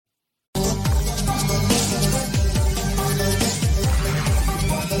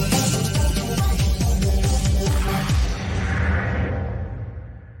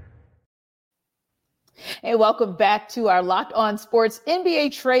Hey, welcome back to our Locked On Sports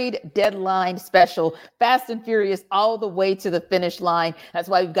NBA trade deadline special. Fast and furious all the way to the finish line. That's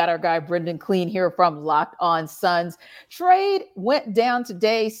why we've got our guy Brendan Clean here from Locked On Suns. Trade went down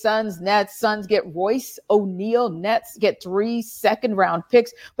today. Suns, Nets. Suns get Royce O'Neal. Nets get 3 second-round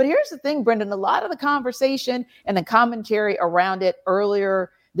picks. But here's the thing, Brendan. A lot of the conversation and the commentary around it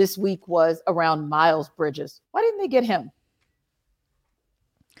earlier this week was around Miles Bridges. Why didn't they get him?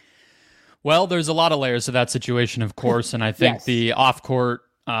 Well, there's a lot of layers to that situation, of course, and I think Yes. the off-court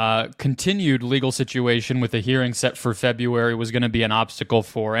continued legal situation with a hearing set for February was going to be an obstacle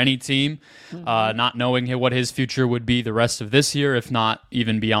for any team, not knowing what his future would be the rest of this year, if not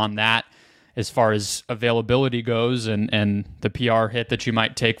even beyond that, as far as availability goes and the PR hit that you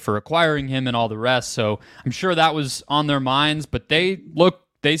might take for acquiring him and all the rest. So I'm sure that was on their minds, but they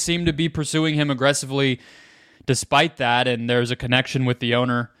seem to be pursuing him aggressively despite that, and there's a connection with the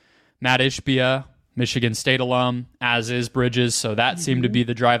owner, Matt Ishbia, Michigan State alum, as is Bridges, so that seemed to be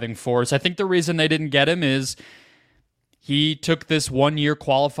the driving force. I think the reason they didn't get him is he took this 1-year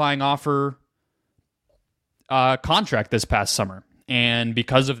qualifying offer contract this past summer, and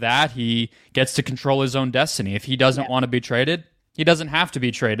because of that, he gets to control his own destiny. If he doesn't want to be traded, he doesn't have to be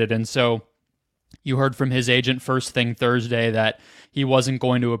traded, and so you heard from his agent first thing Thursday that he wasn't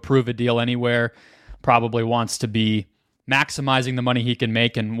going to approve a deal anywhere, probably wants to be maximizing the money he can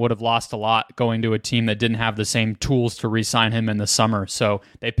make and would have lost a lot going to a team that didn't have the same tools to re-sign him in the summer. So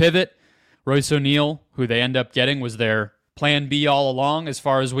they pivot. Royce O'Neal, who they end up getting, was their plan B all along as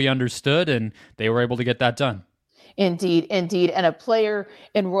far as we understood, and they were able to get that done. Indeed. And a player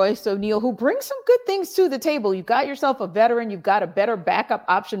in Royce O'Neal who brings some good things to the table. You've got yourself a veteran. You've got a better backup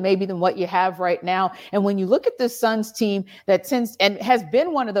option maybe than what you have right now. And when you look at this Suns team that tends and has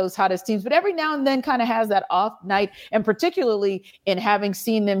been one of those hottest teams, but every now and then kind of has that off night. And particularly in having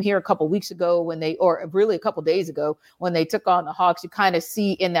seen them here a couple weeks ago or really a couple days ago when they took on the Hawks, you kind of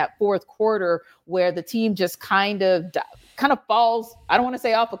see in that fourth quarter where the team just kind of falls, I don't want to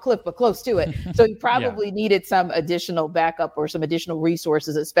say off a cliff, but close to it. So you probably needed some additional backup or some additional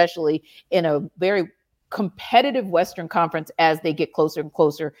resources, especially in a very competitive Western Conference as they get closer and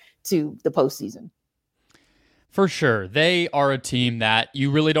closer to the postseason. For sure. They are a team that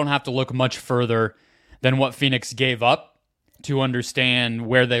you really don't have to look much further than what Phoenix gave up to understand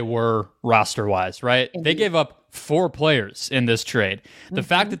where they were roster-wise, right? Indeed. They gave up 4 players in this trade. The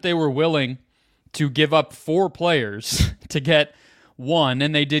fact that they were willing to give up 4 players to get 1,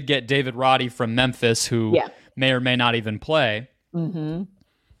 and they did get David Roddy from Memphis, who may or may not even play.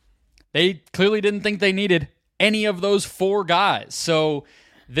 They clearly didn't think they needed any of those 4 guys. So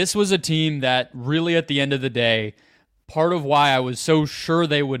this was a team that really, at the end of the day, part of why I was so sure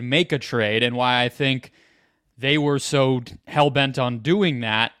they would make a trade and why I think they were so hell-bent on doing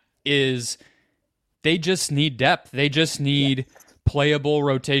that is they just need depth. They just need playable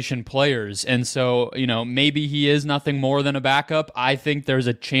rotation players. And so, maybe he is nothing more than a backup. I think there's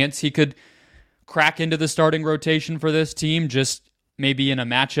a chance he could crack into the starting rotation for this team, just maybe in a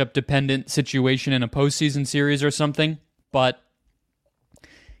matchup dependent situation in a postseason series or something. But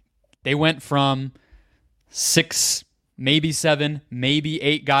they went from 6, maybe 7, maybe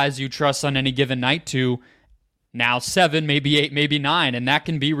 8 guys you trust on any given night to now 7, maybe 8, maybe 9, and that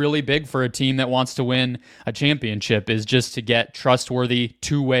can be really big for a team that wants to win a championship, is just to get trustworthy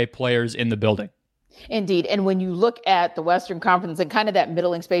two-way players in the building. Indeed. And when you look at the Western Conference and kind of that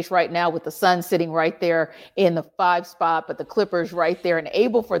middling space right now with the Suns sitting right there in the 5 spot, but the Clippers right there and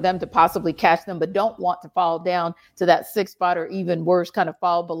able for them to possibly catch them, but don't want to fall down to that 6 spot or even worse, kind of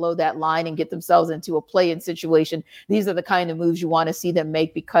fall below that line and get themselves into a play-in situation. These are the kind of moves you want to see them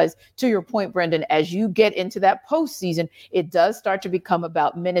make because, to your point, Brendan, as you get into that postseason, it does start to become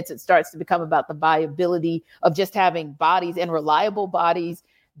about minutes. It starts to become about the viability of just having bodies and reliable bodies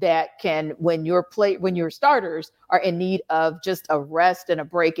that can, when your starters are in need of just a rest and a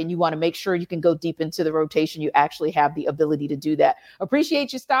break, and you want to make sure you can go deep into the rotation, you actually have the ability to do that.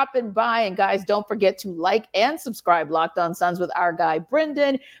 Appreciate you stopping by. And guys, don't forget to like and subscribe Locked On Suns with our guy,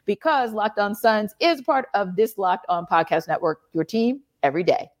 Brendan, because Locked On Suns is part of this Locked On Podcast Network, your team every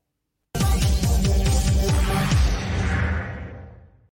day.